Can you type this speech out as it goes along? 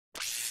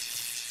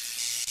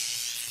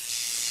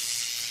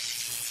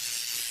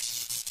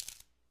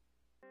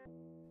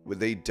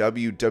With a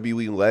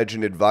WWE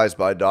legend advised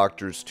by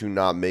doctors to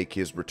not make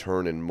his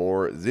return and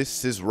more,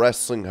 this is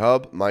Wrestling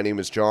Hub. My name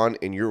is John,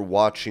 and you're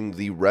watching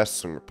the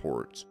Wrestling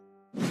Report.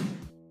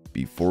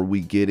 Before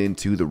we get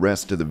into the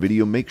rest of the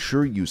video, make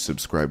sure you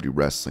subscribe to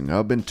Wrestling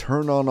Hub and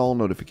turn on all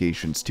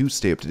notifications to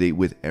stay up to date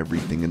with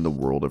everything in the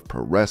world of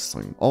pro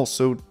wrestling.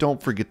 Also,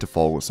 don't forget to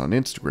follow us on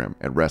Instagram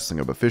at Wrestling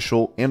Hub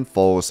Official and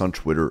follow us on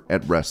Twitter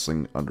at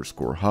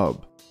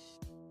Wrestling_Hub.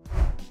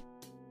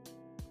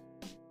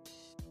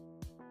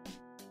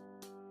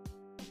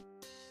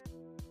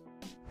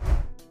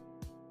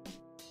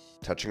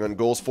 Touching on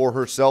goals for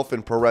herself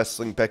in pro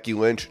wrestling, Becky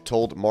Lynch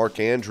told Mark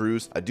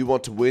Andrews, "I do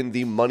want to win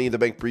the Money in the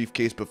Bank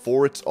briefcase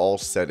before it's all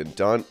said and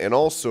done, and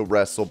also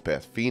wrestle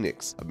Beth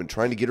Phoenix. I've been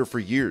trying to get her for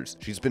years.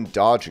 She's been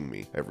dodging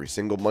me. Every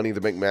single Money in the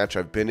Bank match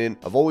I've been in,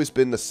 I've always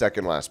been the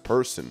second last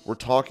person. We're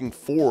talking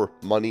 4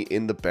 Money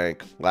in the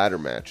Bank ladder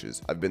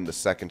matches. I've been the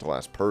second to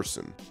last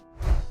person."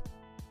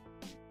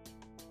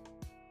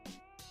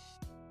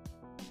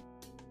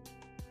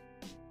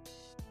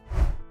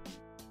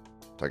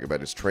 Talking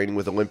about his training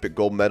with Olympic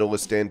gold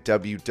medalist and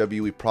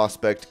WWE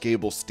prospect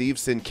Gable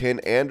Steveson, Ken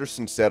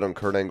Anderson said on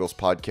Kurt Angle's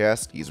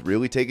podcast, "He's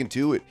really taken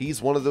to it.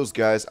 He's one of those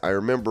guys. I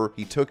remember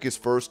he took his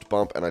first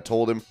bump and I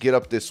told him, get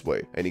up this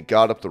way, and he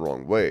got up the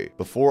wrong way.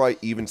 Before I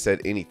even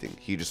said anything,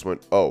 he just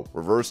went, oh,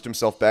 reversed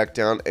himself back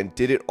down and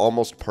did it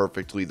almost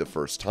perfectly the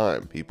first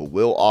time. People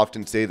will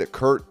often say that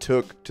Kurt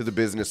took to the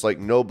business like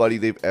nobody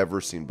they've ever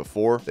seen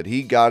before, that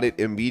he got it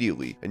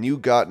immediately, and you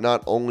got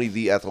not only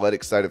the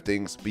athletic side of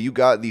things, but you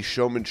got the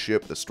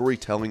showmanship, the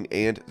storytelling,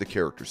 and the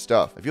character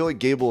stuff. I feel like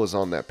Gable is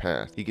on that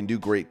path. He can do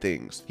great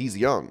things. He's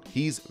young.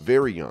 He's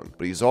very young,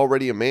 but he's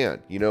already a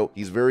man. You know,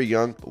 he's very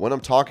young, but when I'm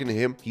talking to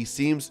him, he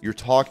seems you're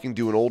talking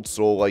to an old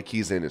soul like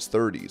he's in his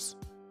 30s.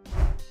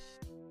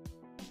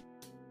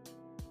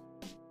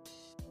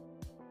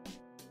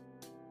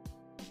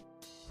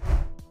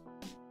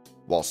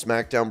 While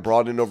Smackdown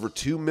brought in over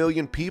 2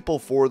 million people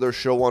for their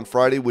show on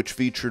Friday, which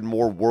featured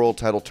more World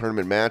Title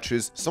Tournament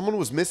matches, someone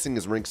was missing,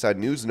 as Ringside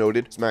News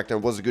noted.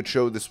 Smackdown was a good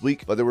show this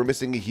week, but they were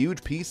missing a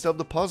huge piece of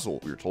the puzzle.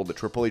 We were told that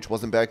Triple H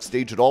wasn't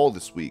backstage at all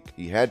this week.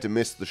 He had to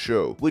miss the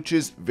show, which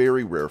is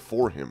very rare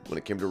for him. When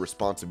it came to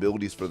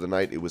responsibilities for the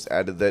night, it was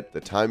added that the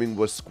timing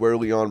was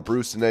squarely on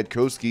Bruce and Ed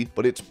Koski,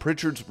 but it's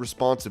Pritchard's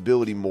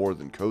responsibility more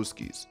than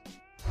Koski's.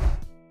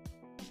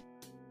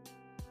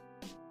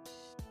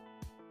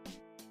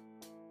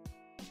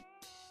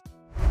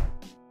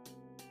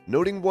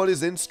 Noting what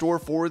is in store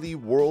for the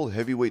World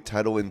Heavyweight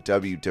title in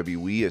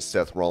WWE as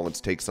Seth Rollins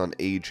takes on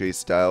AJ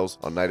Styles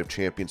on Night of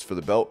Champions for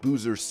the belt,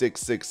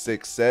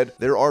 Boozer666 said,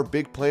 "There are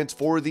big plans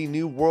for the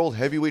new World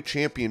Heavyweight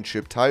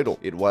Championship title.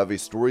 It will have a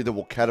story that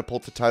will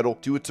catapult the title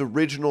to its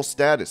original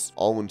status,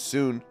 all in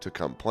soon to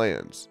come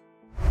plans."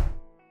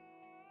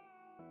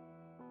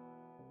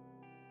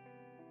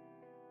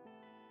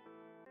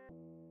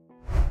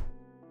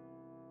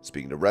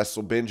 Speaking of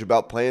Wrestle Binge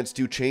about plans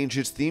to change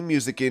its theme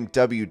music in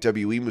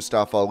WWE,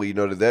 Mustafa Ali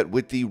noted that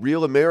with the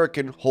Real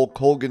American Hulk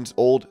Hogan's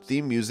old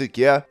theme music,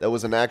 yeah, that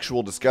was an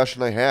actual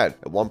discussion I had.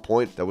 At one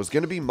point, that was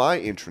going to be my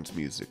entrance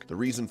music. The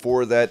reason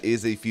for that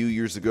is a few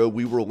years ago,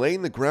 we were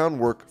laying the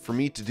groundwork for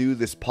me to do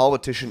this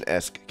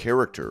politician-esque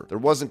character. There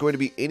wasn't going to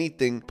be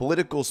anything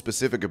political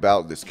specific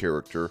about this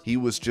character. He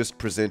was just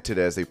presented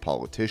as a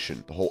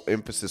politician. The whole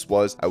emphasis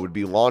was I would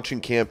be launching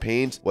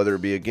campaigns, whether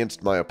it be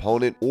against my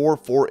opponent or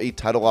for a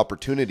title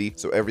opportunity.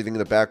 So everything in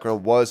the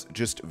background was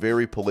just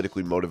very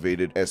politically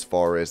motivated as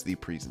far as the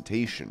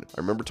presentation.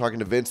 I remember talking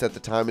to Vince at the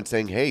time and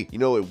saying, hey, you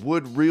know, it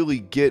would really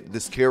get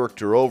this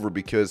character over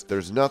because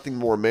there's nothing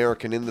more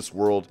American in this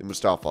world than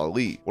Mustafa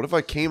Ali. What if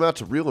I came out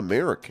to Real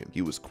American?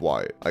 He was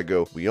quiet. I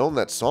go, we own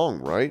that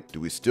song, right? Do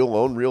we still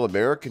own Real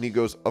American? He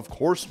goes, of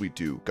course we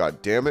do. God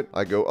damn it.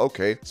 I go,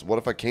 okay, so what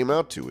if I came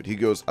out to it? He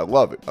goes, I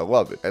love it. I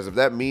love it. As of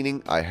that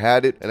meeting, I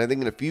had it, and I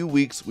think in a few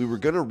weeks, we were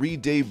going to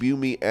re-debut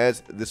me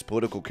as this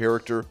political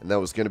character, and that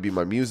was going to be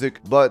my music,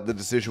 but the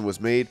decision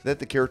was made that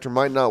the character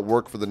might not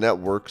work for the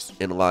networks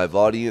and live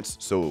audience,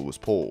 so it was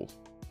pulled.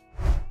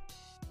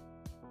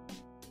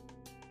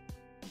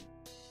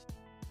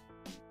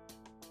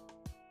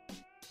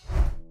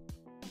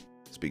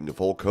 Speaking of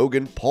Hulk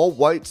Hogan, Paul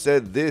Wight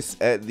said this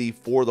at the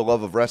For the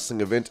Love of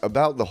Wrestling event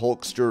about the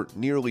Hulkster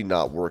nearly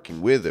not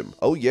working with him.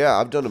 "Oh yeah,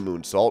 I've done a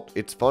moonsault.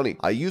 It's funny.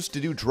 I used to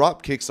do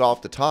drop kicks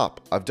off the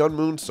top. I've done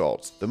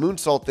moonsaults. The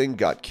moonsault thing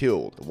got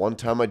killed. The one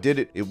time I did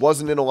it, it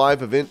wasn't in a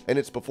live event, and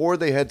it's before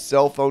they had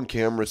cell phone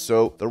cameras,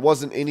 so there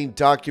wasn't any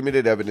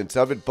documented evidence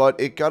of it, but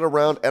it got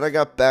around, and I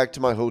got back to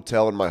my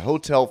hotel, and my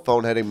hotel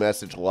phone had a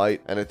message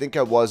light, and I think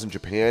I was in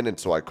Japan, and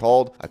so I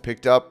called. I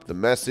picked up the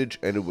message,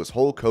 and it was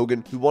Hulk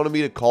Hogan, who wanted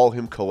me to call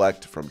him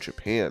collect from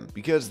Japan.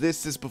 Because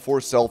this is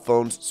before cell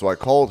phones, so I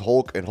called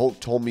Hulk, and Hulk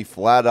told me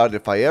flat out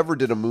if I ever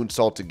did a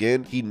moonsault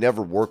again, he'd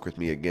never work with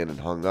me again, and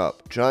hung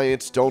up.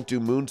 Giants don't do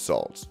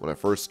moonsaults. When I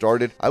first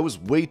started, I was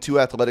way too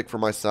athletic for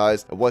my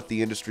size and what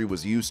the industry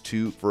was used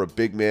to for a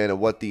big man and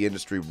what the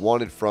industry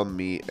wanted from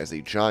me as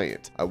a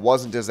giant. I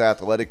wasn't as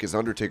athletic as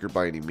Undertaker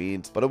by any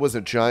means, but I was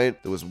a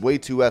giant that was way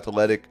too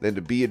athletic than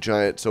to be a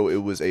giant, so it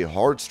was a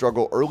hard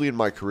struggle early in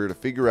my career to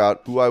figure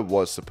out who I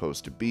was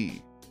supposed to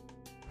be.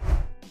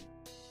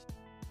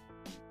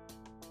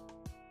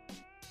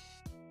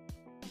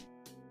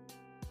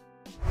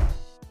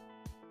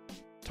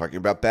 Talking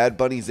about Bad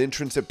Bunny's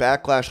entrance at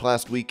Backlash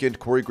last weekend,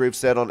 Corey Graves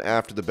said on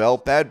After the Bell,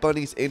 Bad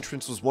Bunny's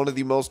entrance was one of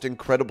the most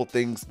incredible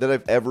things that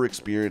I've ever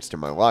experienced in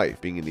my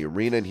life. Being in the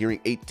arena and hearing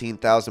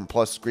 18,000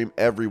 plus scream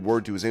every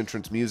word to his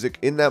entrance music,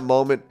 in that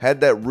moment, had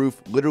that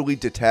roof literally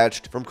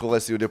detached from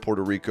Coliseo de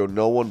Puerto Rico,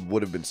 no one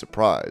would have been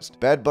surprised.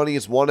 Bad Bunny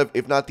is one of,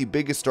 if not the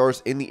biggest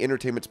stars in the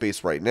entertainment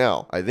space right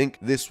now. I think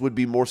this would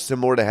be more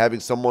similar to having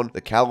someone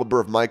the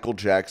caliber of Michael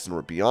Jackson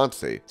or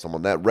Beyonce,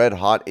 someone that red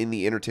hot in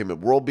the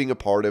entertainment world being a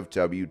part of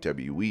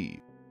WWE.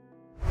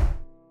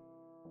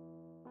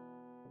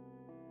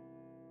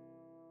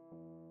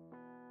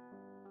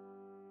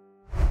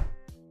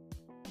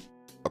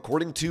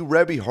 According to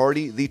Rebby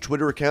Hardy, the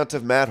Twitter account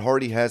of Matt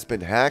Hardy has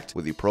been hacked,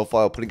 with the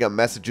profile putting out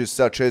messages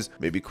such as,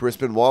 maybe Chris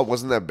Benoit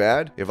wasn't that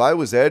bad? If I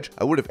was Edge,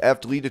 I would have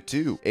effed Lita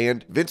too.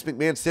 And Vince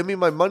McMahon, send me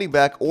my money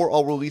back or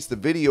I'll release the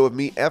video of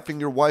me effing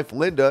your wife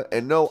Linda,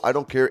 and no, I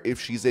don't care if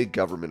she's a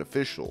government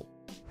official.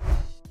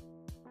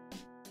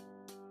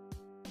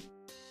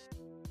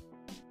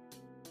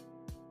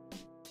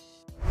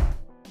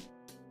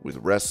 With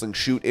Wrestling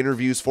Shoot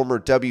interviews, former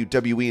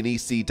WWE and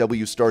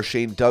ECW star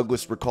Shane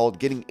Douglas recalled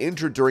getting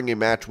injured during a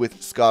match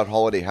with Scott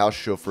Hall at a house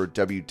show for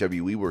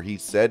WWE, where he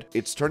said,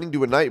 "It's turning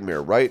to a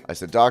nightmare, right? I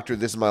said, doctor,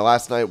 this is my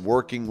last night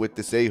working with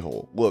this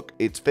a-hole. Look,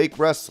 it's fake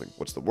wrestling.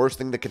 What's the worst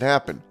thing that can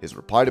happen?" His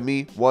reply to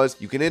me was,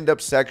 "You can end up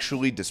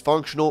sexually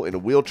dysfunctional in a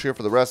wheelchair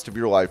for the rest of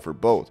your life or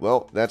both."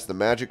 Well, that's the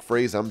magic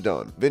phrase, I'm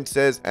done. Vince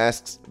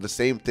asks the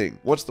same thing.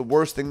 What's the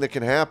worst thing that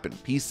can happen?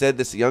 He said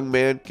this young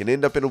man can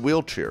end up in a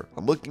wheelchair.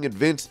 I'm looking at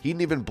Vince. He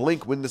didn't even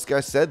blink when this guy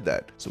said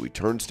that. So he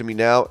turns to me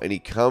now and he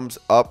comes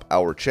up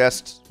our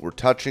chests. We're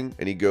touching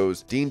and he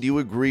goes, "Dean, do you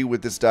agree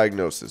with this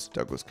diagnosis?"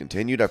 Douglas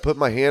continued, "I put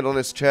my hand on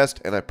his chest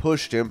and I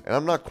pushed him, and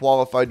I'm not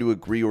qualified to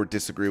agree or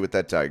disagree with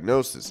that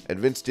diagnosis." And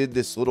Vince did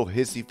this little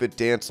hissy fit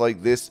dance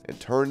like this and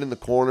turned in the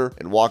corner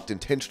and walked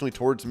intentionally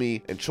towards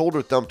me and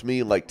shoulder thumped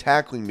me like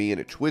tackling me,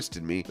 and it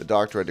twisted me. The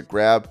doctor had to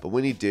grab, but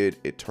when he did,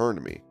 it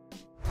turned me.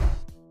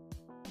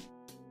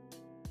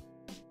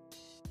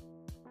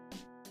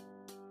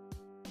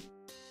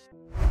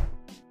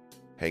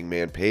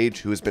 Hangman Page,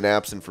 who has been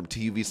absent from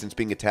TV since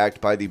being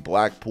attacked by the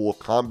Blackpool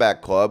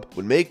Combat Club,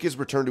 would make his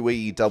return to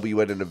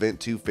AEW at an event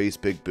to face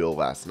Big Bill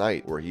last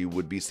night, where he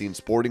would be seen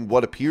sporting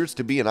what appears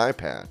to be an eye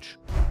patch.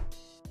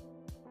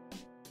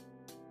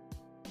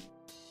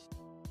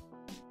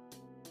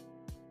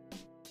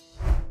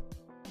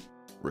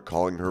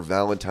 Recalling her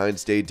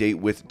Valentine's Day date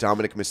with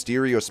Dominik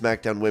Mysterio,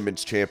 SmackDown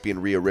Women's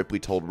Champion Rhea Ripley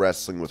told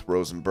Wrestling with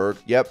Rosenberg,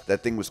 "Yep,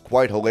 that thing was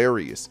quite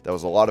hilarious. That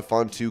was a lot of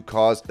fun to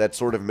cause that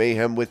sort of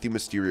mayhem with the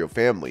Mysterio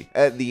family.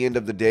 At the end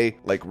of the day,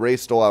 like, Ray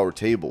stole our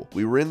table.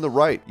 We were in the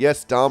right.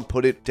 Yes, Dom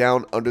put it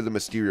down under the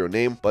Mysterio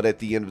name, but at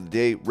the end of the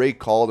day, Ray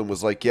called and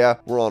was like, yeah,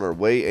 we're on our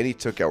way, and he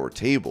took our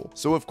table.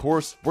 So of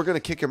course, we're gonna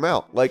kick him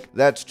out. Like,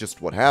 that's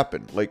just what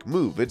happened. Like,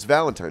 move, it's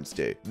Valentine's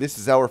Day. This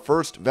is our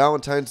first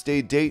Valentine's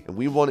Day date, and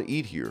we want to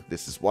eat here.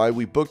 This is why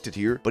we booked it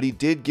here," but he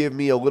did give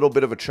me a little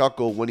bit of a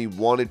chuckle when he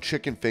wanted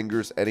chicken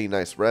fingers at a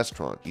nice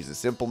restaurant. He's a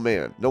simple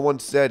man. No one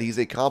said he's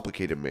a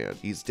complicated man.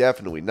 He's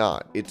definitely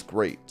not. It's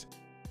great.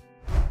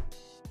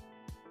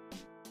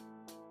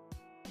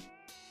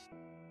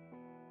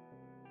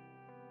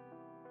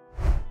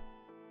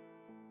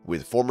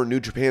 With former New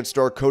Japan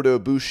star Kota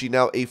Ibushi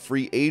now a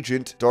free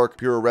agent, Dark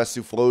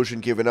Puroresu Flosion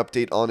gave an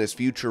update on his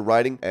future,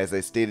 writing, "As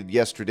I stated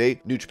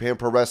yesterday, New Japan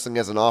Pro Wrestling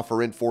has an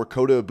offer in for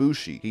Kota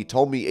Ibushi. He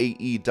told me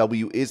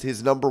AEW is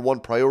his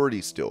 #1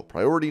 priority still.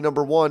 Priority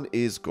 #1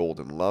 is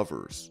Golden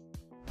Lovers."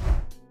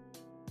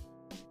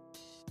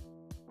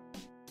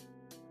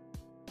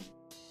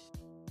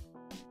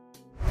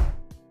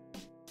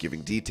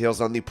 Giving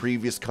details on the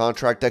previous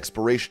contract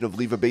expiration of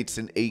Leva Bates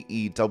in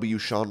AEW,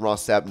 Sean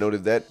Ross Sapp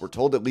noted that, "We're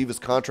told that Leva's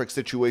contract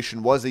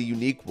situation was a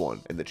unique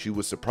one, and that she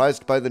was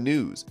surprised by the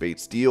news.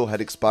 Bates' deal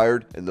had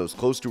expired, and those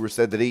close to her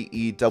said that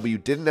AEW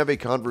didn't have a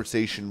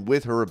conversation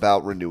with her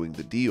about renewing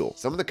the deal.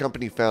 Some of the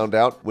company found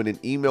out when an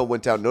email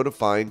went out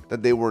notifying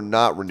that they were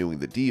not renewing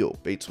the deal.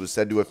 Bates was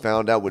said to have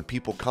found out when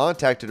people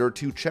contacted her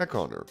to check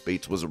on her.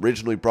 Bates was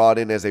originally brought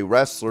in as a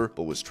wrestler,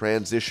 but was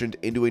transitioned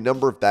into a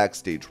number of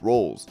backstage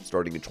roles.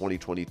 Starting in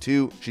 2020,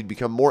 2022, she'd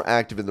become more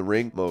active in the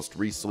ring, most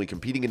recently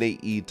competing in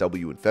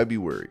AEW in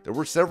February. There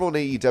were several in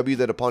AEW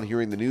that upon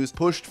hearing the news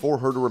pushed for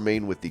her to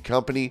remain with the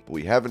company, but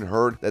we haven't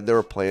heard that there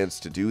are plans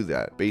to do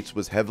that. Bates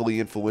was heavily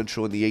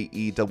influential in the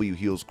AEW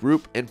Heels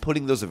group and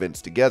putting those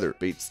events together.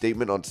 Bates'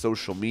 statement on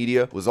social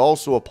media was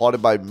also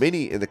applauded by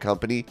many in the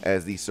company,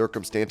 as the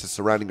circumstances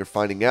surrounding her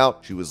finding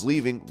out she was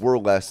leaving were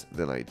less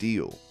than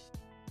ideal.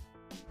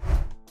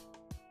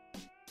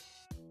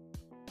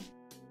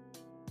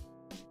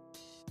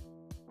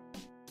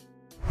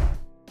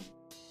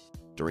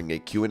 During a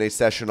Q&A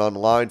session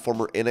online,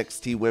 former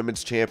NXT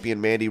Women's Champion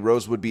Mandy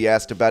Rose would be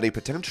asked about a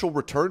potential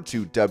return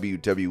to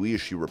WWE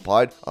as she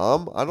replied,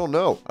 I don't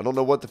know. I don't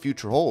know what the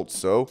future holds.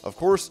 So, of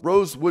course,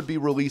 Rose would be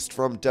released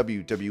from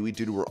WWE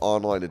due to her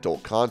online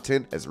adult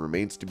content, as it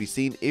remains to be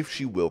seen if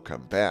she will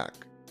come back.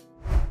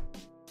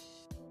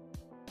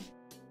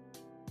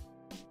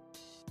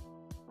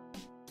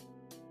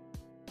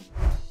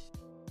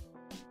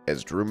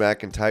 As Drew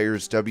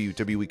McIntyre's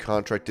WWE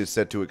contract is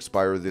set to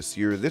expire this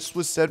year, this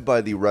was said by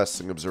the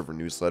Wrestling Observer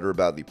newsletter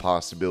about the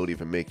possibility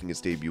of him making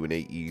his debut in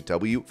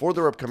AEW for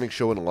their upcoming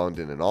show in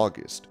London in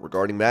August.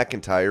 Regarding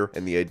McIntyre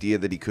and the idea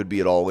that he could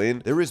be at All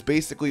In, there is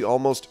basically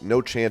almost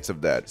no chance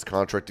of that. His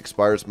contract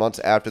expires months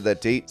after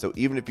that date, so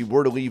even if he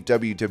were to leave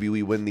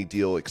WWE when the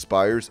deal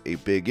expires, a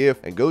big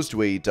if, and goes to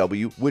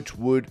AEW, which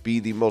would be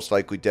the most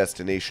likely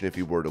destination if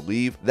he were to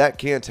leave, that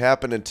can't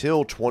happen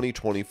until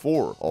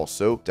 2024.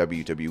 Also,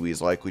 WWE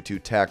is likely to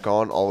tack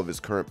on all of his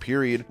current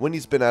period when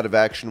he's been out of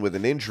action with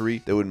an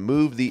injury that would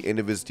move the end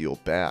of his deal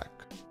back.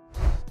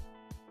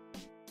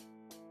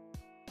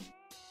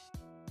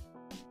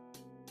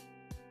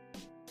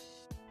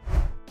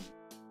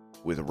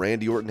 With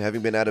Randy Orton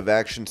having been out of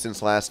action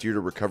since last year to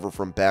recover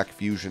from back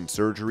fusion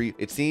surgery,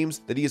 it seems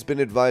that he has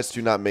been advised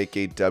to not make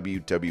a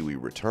WWE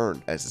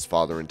return, as his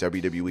father and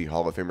WWE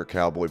Hall of Famer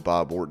Cowboy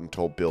Bob Orton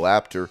told Bill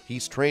Apter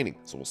he's training,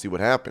 so we'll see what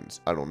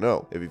happens. I don't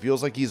know. If he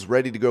feels like he's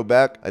ready to go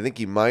back, I think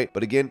he might,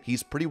 but again,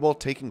 he's pretty well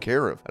taken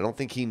care of. I don't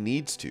think he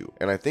needs to,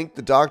 and I think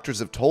the doctors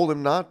have told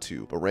him not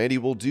to, but Randy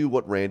will do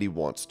what Randy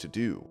wants to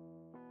do.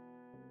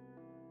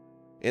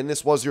 And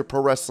this was your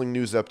pro wrestling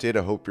news update.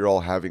 I hope you're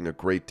all having a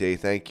great day.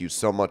 Thank you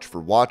so much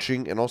for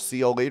watching, and I'll see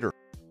y'all later.